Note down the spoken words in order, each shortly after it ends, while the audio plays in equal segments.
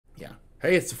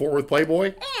Hey, it's the Worth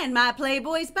Playboy. And my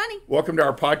Playboys Bunny. Welcome to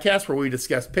our podcast where we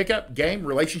discuss pickup, game,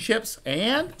 relationships,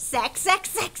 and... Sex.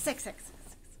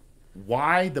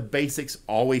 Why the basics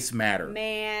always matter.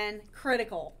 Man,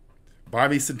 critical. Buy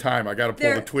me some time. I got to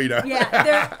pull the tweet up.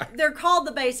 Yeah, they're called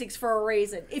the basics for a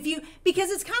reason. Because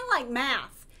it's kind of like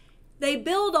math. They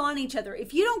build on each other.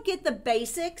 If you don't get the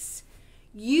basics,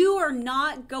 you are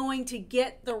not going to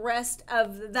get the rest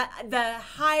of the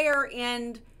higher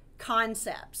end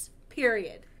concepts.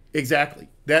 Period. Exactly.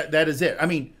 That is it. I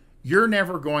mean, you're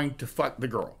never going to fuck the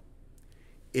girl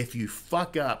if you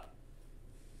fuck up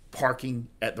parking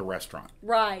at the restaurant.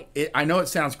 Right. I know it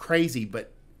sounds crazy,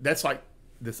 but that's like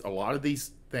this. A lot of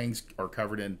these things are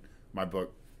covered in my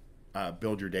book,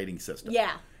 Build Your Dating System.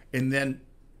 Yeah. And then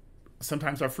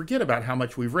sometimes I forget about how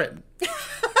much we've written.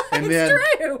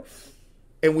 It's true.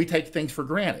 And we take things for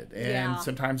granted. And Yeah.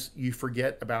 sometimes you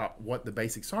forget about what the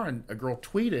basics are. And a girl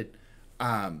tweeted,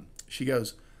 she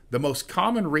goes, the most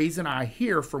common reason I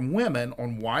hear from women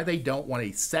on why they don't want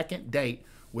a second date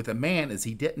with a man is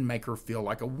he didn't make her feel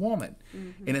like a woman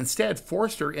and instead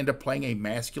forced her into playing a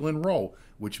masculine role,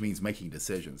 which means making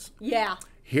decisions. Yeah.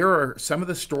 Here are some of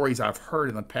the stories I've heard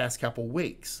in the past couple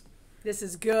weeks. This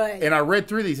is good. And I read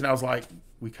through these and I was like,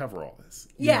 we cover all this.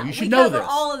 You should we know cover this.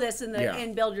 all of this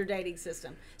in Build Your Dating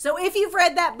System. So if you've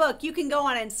read that book, you can go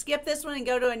on and skip this one and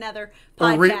go to another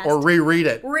podcast. Or reread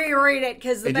it. Reread it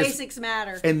because the basics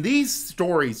matter. And these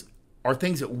stories are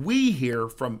things that we hear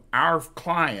from our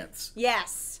clients.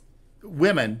 Yes.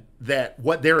 Women, that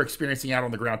what they're experiencing out on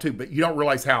the ground too. But you don't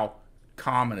realize how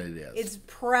common it is. It's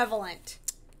prevalent.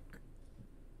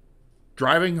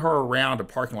 Driving her around a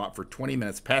parking lot for 20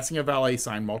 minutes, passing a valet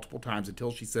sign multiple times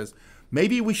until she says,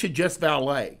 maybe we should just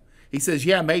valet. He says,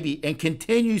 yeah, maybe, and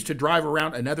continues to drive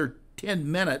around another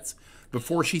 10 minutes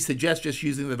before she suggests just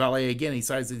using the valet again. He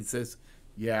says,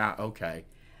 yeah, okay.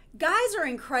 Guys are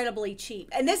incredibly cheap.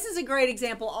 And this is a great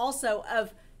example also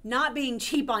of not being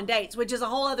cheap on dates, which is a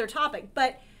whole other topic.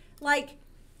 But, like,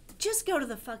 just go to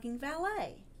the fucking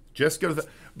valet. Just go to the...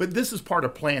 But this is part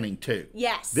of planning, too.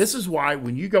 Yes. This is why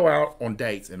when you go out on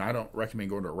dates, and I don't recommend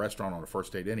going to a restaurant on a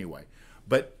first date anyway,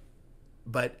 but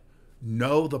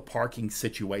know the parking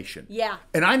situation. Yeah.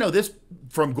 And I know this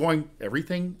from going...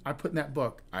 Everything I put in that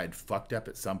book, I had fucked up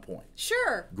at some point.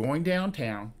 Sure. Going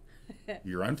downtown,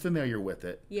 you're unfamiliar with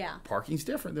it. Yeah. Parking's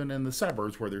different than in the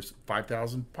suburbs where there's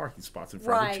 5,000 parking spots in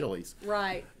front of Chili's.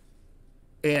 Right.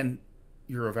 And...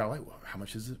 you're a valet. Well, how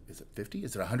much is it? Is it $50?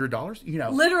 Is it $100? You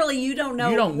know, literally, you don't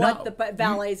know what the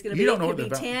valet is going to be. You don't know it could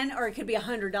be $10 or it could be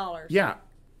 $100. Yeah,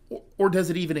 or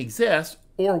does it even exist?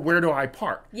 Or where do I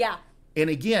park? Yeah. And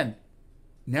again,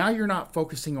 now you're not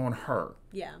focusing on her.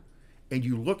 Yeah. And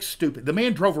you look stupid. The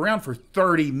man drove around for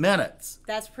 30 minutes.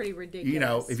 That's pretty ridiculous. You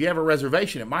know, if you have a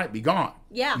reservation, it might be gone.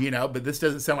 Yeah. You know, but this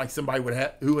doesn't sound like somebody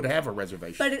who would have a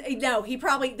reservation. But no,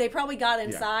 they probably got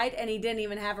inside and he didn't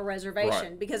even have a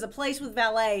reservation because a place with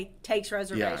valet takes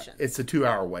reservations. Yeah, it's a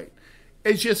 2-hour wait.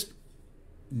 It's just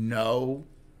know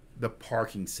the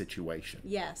parking situation.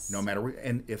 Yes. No matter what,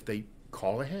 and if they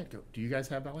call ahead, go, do you guys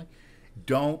have valet?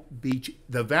 Don't be...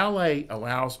 The valet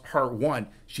allows her, one,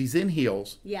 she's in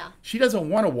heels. Yeah. She doesn't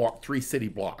want to walk 3 city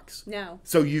blocks. No.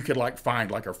 So you could find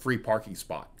a free parking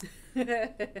spot.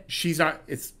 She's not...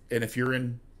 And if you're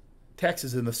in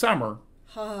Texas in the summer,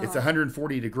 it's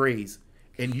 140 degrees,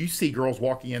 and you see girls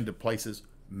walking into places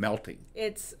melting.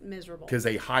 It's miserable. Because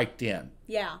they hiked in.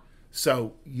 Yeah.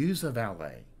 So use a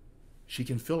valet. She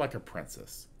can feel like a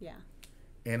princess. Yeah.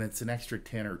 And it's an extra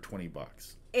 10 or 20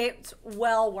 bucks. It's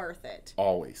well worth it.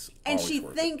 Always. And always she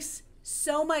thinks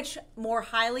so much more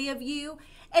highly of you.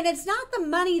 And it's not the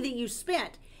money that you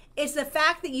spent. It's the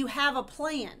fact that you have a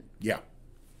plan. Yeah.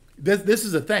 This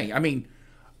is the thing. I mean,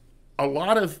 a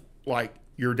lot of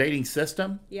your dating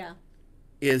system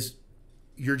is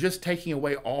you're just taking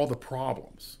away all the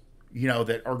problems,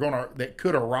 that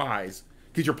could arise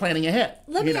because you're planning ahead.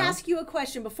 Let me ask you a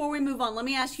question before we move on. Let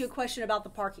me ask you a question about the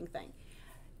parking thing.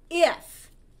 If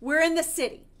we're in the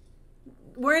city,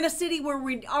 we're in a city where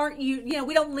we aren't,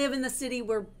 we don't live in the city.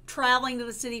 We're traveling to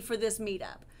the city for this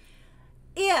meetup.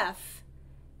 If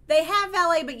they have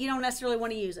valet, but you don't necessarily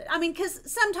want to use it. I mean, because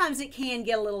sometimes it can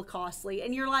get a little costly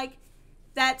and you're like,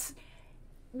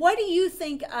 what do you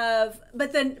think of,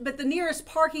 but the nearest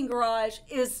parking garage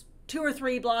is 2 or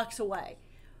 3 blocks away.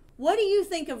 What do you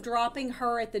think of dropping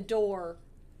her at the door,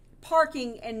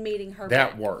 parking and meeting her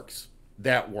back?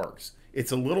 That works.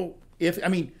 It's a little,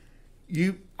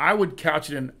 I would couch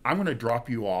it in, I'm going to drop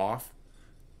you off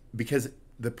because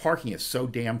the parking is so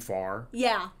damn far.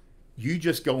 Yeah. You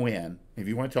just go in, if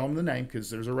you want to tell them the name, because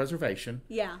there's a reservation.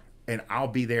 Yeah. And I'll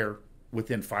be there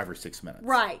within 5 or 6 minutes.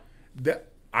 Right.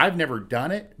 I've never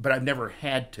done it, but I've never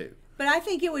had to. But I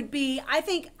think it would be,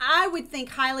 I would think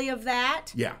highly of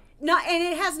that. Yeah. Not, and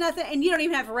it has nothing, and you don't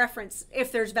even have a reference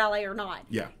if there's valet or not.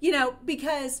 Yeah. You know,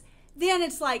 because then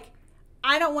it's like,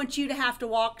 I don't want you to have to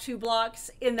walk 2 blocks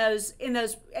in those,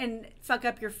 and fuck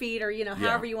up your feet, or, you know,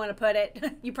 however you want to put it.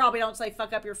 You probably don't say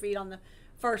fuck up your feet on the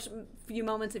first few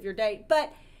moments of your date,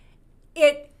 but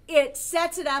it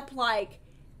sets it up like,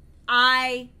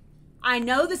 I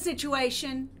know the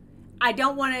situation. I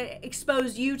don't want to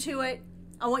expose you to it.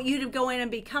 I want you to go in and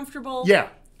be comfortable. Yeah.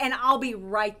 And I'll be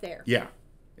right there. Yeah,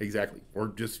 exactly. Or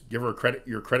just give her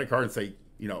your credit card and say,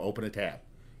 you know, open a tab.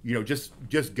 You know, just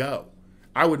go.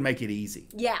 I would make it easy.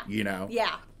 Yeah. You know?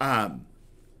 Yeah.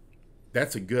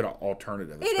 That's a good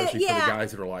alternative, especially for the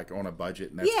guys that are like on a budget.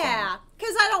 And that's fine.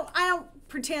 Because I don't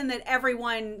pretend that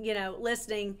everyone, you know,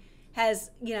 listening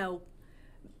has, you know,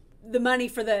 the money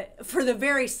for the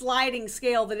very sliding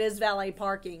scale that is valet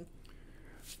parking.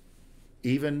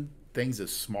 Even things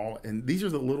as small, and these are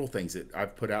the little things that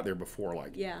I've put out there before,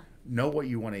 like know what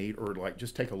you want to eat, or like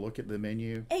just take a look at the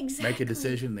menu, make a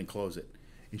decision, and then close it.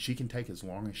 And she can take as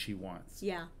long as she wants.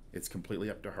 Yeah, it's completely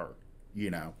up to her.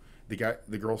 You know,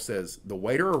 the girl says the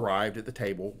waiter arrived at the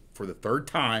table for the third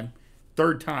time,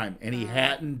 and he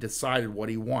hadn't decided what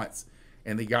he wants,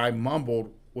 and the guy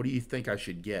mumbled, "What do you think I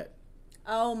should get?"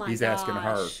 Oh my! He's asking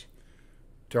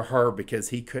her because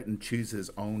he couldn't choose his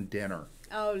own dinner.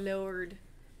 Oh Lord!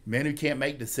 Men who can't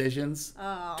make decisions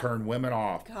turn women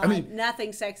off. God, I mean,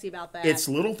 nothing sexy about that. It's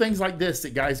little things like this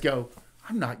that guys go,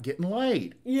 I'm not getting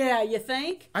laid. Yeah, you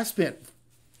think? I spent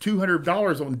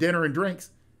 $200 on dinner and drinks,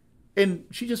 and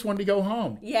she just wanted to go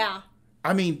home. Yeah.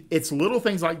 I mean, it's little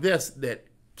things like this that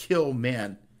kill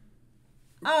men.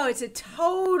 Oh, it's a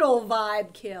total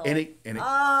vibe kill.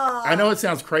 I know it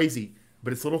sounds crazy,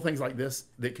 but it's little things like this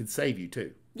that could save you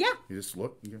too. Yeah. You just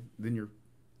look, then you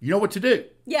know what to do.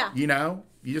 Yeah. You know,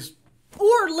 you just.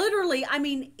 Or literally, I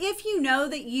mean, if you know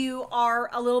that you are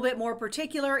a little bit more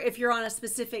particular, if you're on a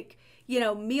specific, you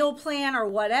know, meal plan or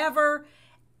whatever,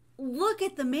 look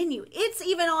at the menu. It's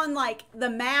even on like the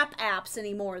map apps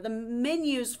anymore. The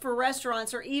menus for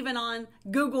restaurants are even on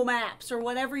Google Maps or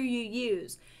whatever you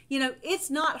use. You know, it's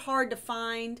not hard to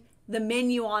find the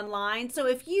menu online. So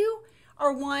if you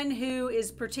are one who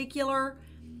is particular,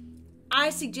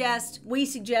 we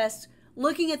suggest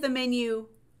looking at the menu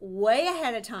way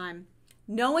ahead of time,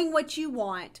 knowing what you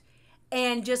want,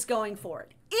 and just going for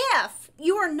it. If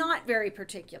you are not very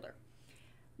particular,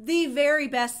 the very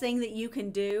best thing that you can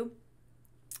do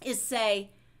is say,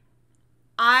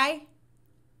 I'll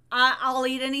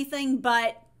eat anything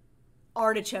but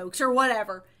artichokes or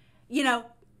whatever. You know,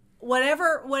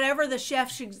 whatever the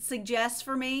chef suggests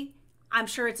for me, I'm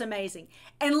sure it's amazing.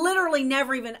 And literally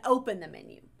never even open the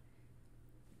menu.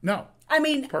 No. I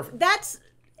mean,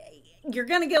 you're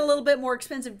going to get a little bit more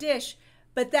expensive dish,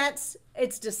 but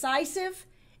it's decisive.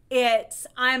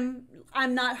 I'm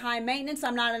not high maintenance.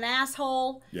 I'm not an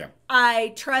asshole. Yeah.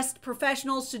 I trust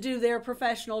professionals to do their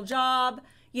professional job.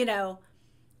 You know,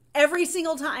 every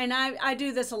single time, and I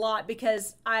do this a lot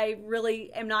because I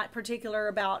really am not particular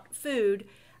about food,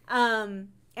 and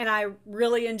I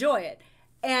really enjoy it.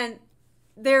 And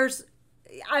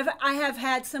I have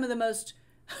had some of the most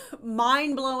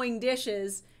mind-blowing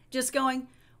dishes just going,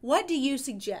 what do you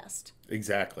suggest?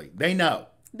 Exactly. They know.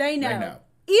 They know.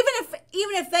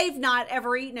 Even if they've not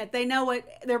ever eaten it, they know what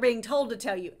they're being told to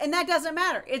tell you. And that doesn't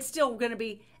matter. It's still going to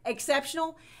be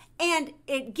exceptional. And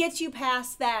it gets you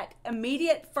past that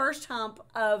immediate first hump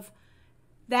of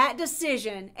that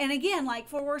decision. And again,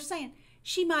 like what we're saying,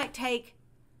 she might take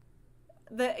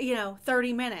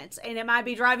 30 minutes and it might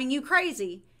be driving you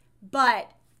crazy,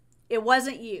 but it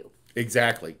wasn't you.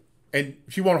 Exactly. And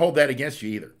she won't hold that against you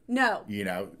either. No. You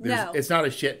know, it's not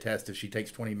a shit test if she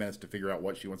takes 20 minutes to figure out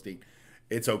what she wants to eat.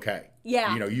 It's okay.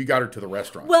 Yeah. You know, you got her to the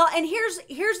restaurant. Well, and here's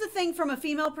the thing from a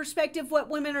female perspective, what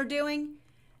women are doing.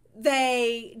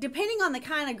 Depending on the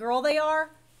kind of girl they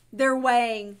are, they're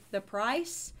weighing the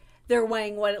price. They're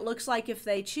weighing what it looks like if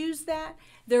they choose that.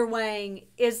 They're weighing,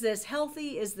 is this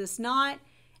healthy? Is this not?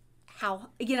 How,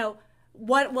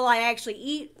 what will I actually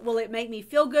eat? Will it make me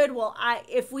feel good?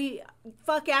 If we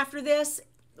fuck after this,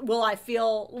 will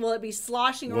it be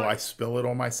sloshing? Will I spill it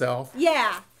on myself?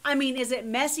 Yeah. I mean, is it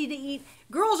messy to eat?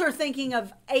 Girls are thinking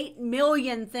of 8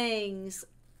 million things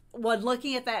when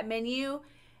looking at that menu.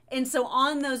 And so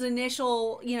on those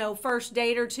initial, first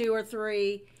date or 2 or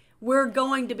 3, we're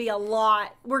going to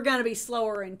be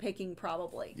slower in picking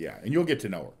probably. Yeah. And you'll get to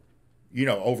know her,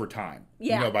 over time.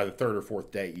 Yeah. By the 3rd or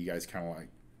 4th date, you guys kind of like,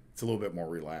 it's a little bit more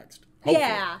relaxed. Hopefully.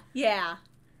 Yeah.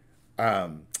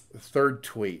 Third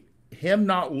tweet. Him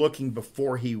not looking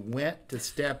before he went to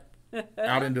step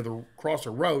out into the cross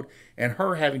a road, and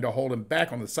her having to hold him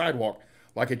back on the sidewalk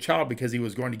like a child because he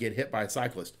was going to get hit by a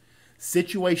cyclist.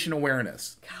 Situation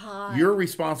awareness. God. You're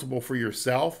responsible for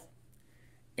yourself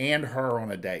and her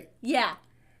on a date. Yeah.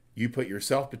 You put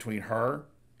yourself between her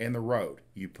and the road.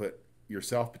 You put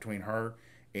yourself between her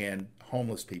and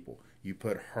homeless people. You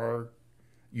put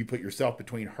yourself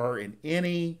between her and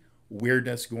any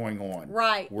weirdness going on.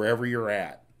 Right. Wherever you're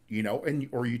at,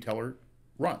 or you tell her,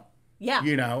 run.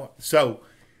 Yeah. So,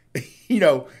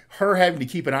 her having to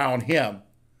keep an eye on him.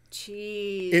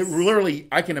 Jeez. It literally,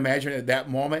 I can imagine at that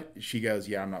moment, she goes,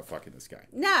 yeah, I'm not fucking this guy.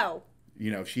 No.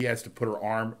 She has to put her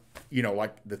arm,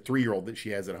 like the 3-year-old that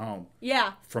she has at home.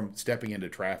 Yeah. From stepping into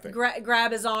traffic.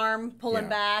 Grab his arm, pull him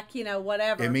back,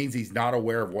 whatever. It means he's not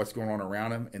aware of what's going on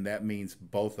around him, and that means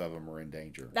both of them are in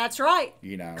danger. That's right.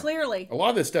 Clearly. A lot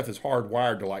of this stuff is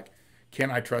hardwired to can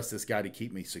I trust this guy to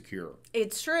keep me secure?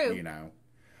 It's true.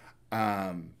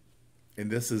 And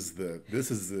this is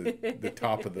the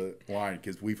top of the line,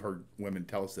 because we've heard women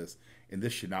tell us this, and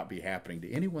this should not be happening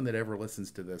to anyone that ever listens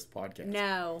to this podcast.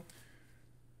 No.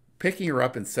 Picking her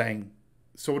up and saying,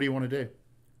 so what do you want to do?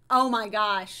 Oh my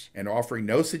gosh. And offering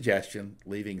no suggestion,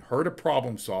 leaving her to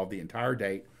problem solve the entire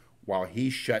date while he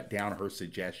shut down her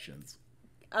suggestions.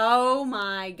 Oh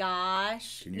my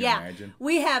gosh. Can you imagine?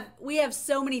 We have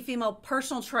so many female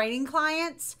personal training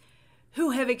clients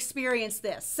who have experienced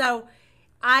this. So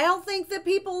I don't think that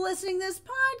people listening to this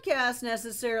podcast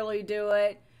necessarily do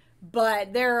it,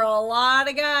 but there are a lot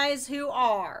of guys who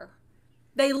are.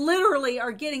 They literally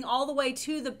are getting all the way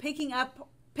to the picking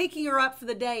her up for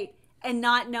the date and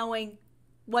not knowing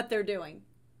what they're doing.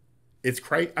 It's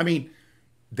crazy. I mean,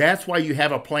 that's why you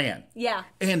have a plan. Yeah.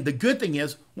 And the good thing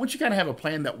is, once you kind of have a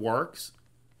plan that works,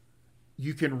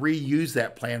 you can reuse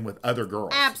that plan with other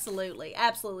girls. Absolutely.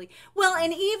 Absolutely. Well,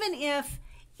 and even if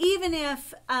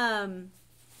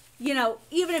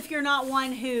you're not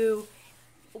one who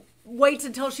waits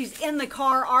until she's in the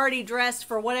car already dressed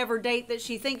for whatever date that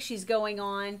she thinks she's going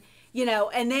on,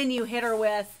 and then you hit her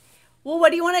with, well,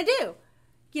 what do you want to do?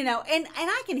 And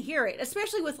I can hear it,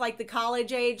 especially with the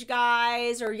college age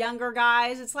guys or younger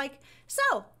guys. It's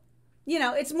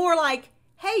it's more like,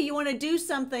 hey, you want to do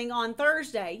something on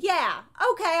Thursday? Yeah.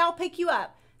 Okay, I'll pick you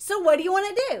up. So what do you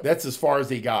want to do? That's as far as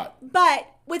he got. But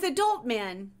with adult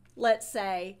men, let's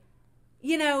say,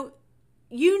 you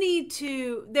need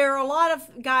to, there are a lot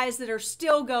of guys that are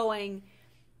still going,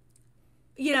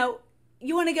 you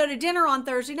want to go to dinner on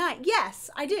Thursday night? Yes,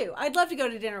 I do. I'd love to go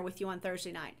to dinner with you on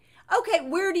Thursday night. Okay,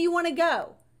 where do you want to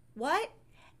go? What?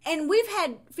 And we've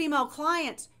had female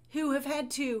clients who have had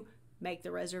to make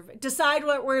the reservation, decide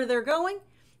where they're going,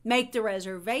 make the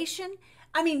reservation.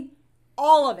 I mean,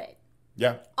 all of it.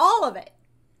 Yeah. All of it.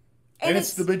 And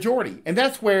it's the majority. And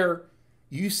that's where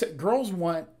you said girls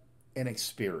want an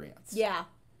experience. Yeah.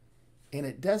 And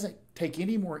it doesn't take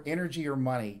any more energy or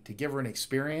money to give her an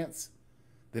experience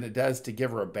than it does to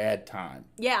give her a bad time.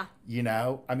 Yeah.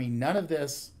 I mean, none of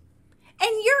this. And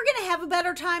you're going to have a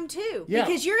better time too. Yeah.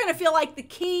 Because you're going to feel like the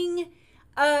king,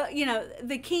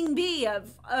 the king bee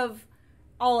of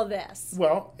all of this.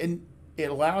 Well, and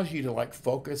it allows you to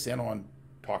focus in on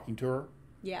talking to her.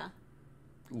 Yeah.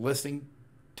 Listening,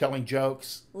 telling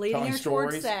jokes, leading telling her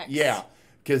stories. towards sex. Yeah.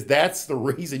 Because that's the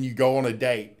reason you go on a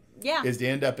date. Yeah. Is to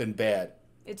end up in bed.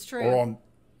 It's true. Or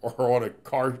on a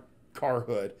car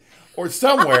hood or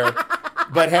somewhere,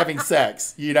 but having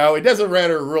sex. It doesn't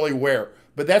matter really where.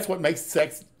 But that's what makes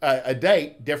sex a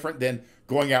date different than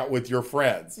going out with your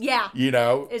friends. Yeah.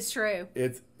 It's true.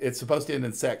 It's supposed to end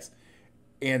in sex.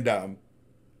 And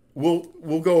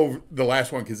we'll go over the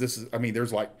last one because this is,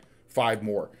 there's 5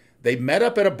 more. They met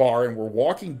up at a bar and were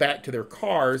walking back to their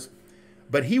cars,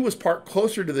 but he was parked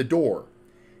closer to the door.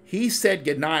 He said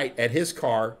goodnight at his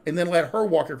car and then let her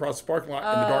walk across the parking lot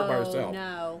in the dark by herself. Oh,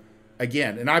 no.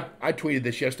 Again, and I tweeted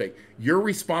this yesterday. You're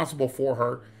responsible for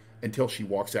her until she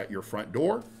walks out your front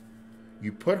door.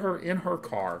 You put her in her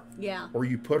car. Yeah. Or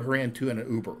you put her into an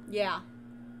Uber. Yeah.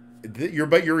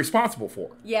 But you're responsible for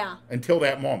her. Yeah. Until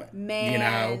that moment.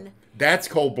 Man. That's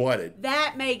cold-blooded.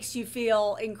 That makes you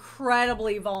feel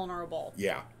incredibly vulnerable.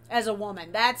 Yeah. As a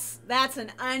woman. That's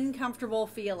an uncomfortable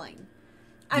feeling.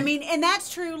 And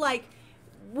that's true.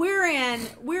 We're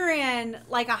in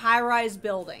a high-rise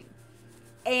building.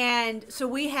 And so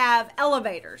we have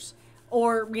elevators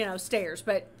or, stairs.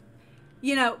 But,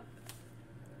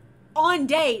 on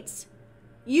dates,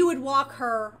 you would walk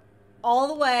her all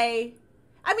the way.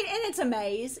 And it's a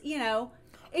maze, If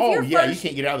you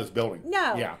can't get out of this building.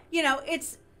 No. Yeah.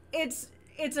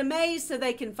 It's a maze so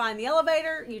they can find the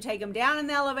elevator. You take them down in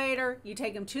the elevator. You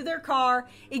take them to their car.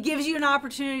 It gives you an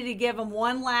opportunity to give them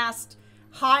one last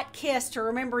hot kiss to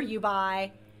remember you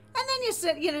by, and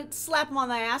then slap them on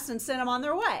the ass and send them on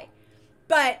their way.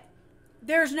 But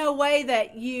there's no way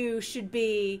that you should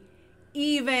be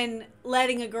even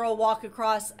letting a girl walk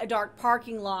across a dark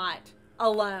parking lot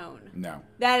alone. No.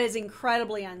 That is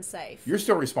incredibly unsafe. You're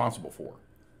still responsible for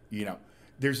her.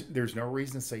 There's no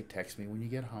reason to say, text me when you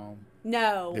get home.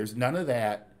 No. There's none of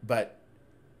that, but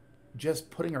just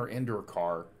putting her into her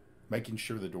car, making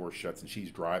sure the door shuts and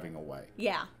she's driving away.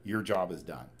 Yeah. Your job is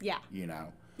done. Yeah.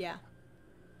 Yeah.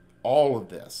 All of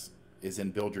this is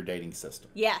in Build Your Dating System.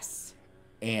 Yes.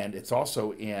 And it's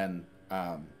also in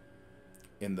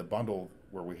the bundle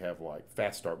where we have like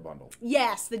Fast Start Bundle.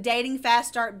 Yes, the Dating Fast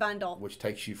Start Bundle. Which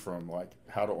takes you from like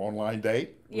how to online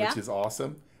date, yeah. which is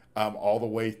awesome, all the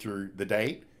way through the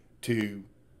date to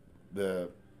the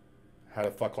how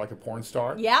to fuck like a porn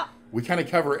star. Yeah. We kind of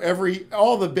cover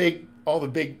all the big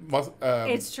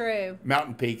it's true.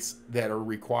 mountain peaks that are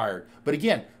required. But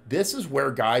again, this is where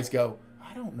guys go,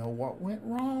 I don't know what went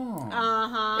wrong.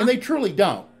 Uh-huh. And they truly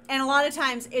don't. And a lot of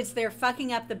times it's they're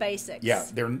fucking up the basics. Yeah,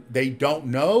 they don't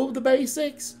know the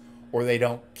basics or they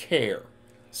don't care.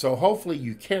 So hopefully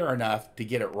you care enough to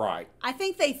get it right. I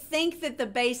think they think that the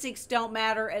basics don't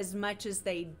matter as much as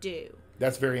they do.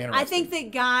 That's very interesting. I think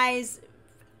that guys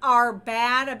are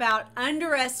bad about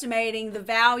underestimating the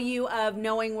value of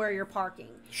knowing where you're parking.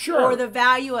 Sure. Or the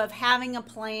value of having a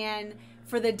plan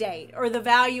for the date. Or the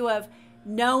value of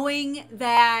knowing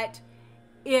that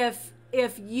if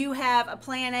you have a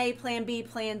plan A, plan B,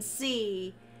 plan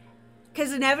C,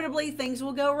 because inevitably things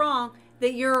will go wrong,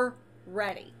 that you're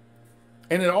ready.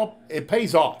 And it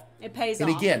pays off. It pays off.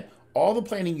 And again, all the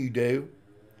planning you do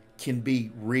can be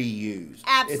reused.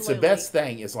 Absolutely. It's the best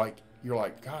thing. It's like, you're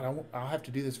like, God, I'll have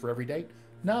to do this for every date.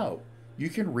 No, you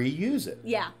can reuse it.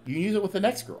 Yeah. You can use it with the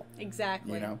next girl.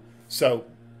 Exactly. So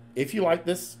if you like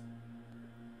this.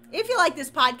 If you like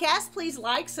this podcast, please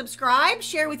like, subscribe,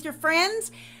 share with your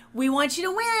friends. We want you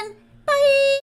to win. Bye.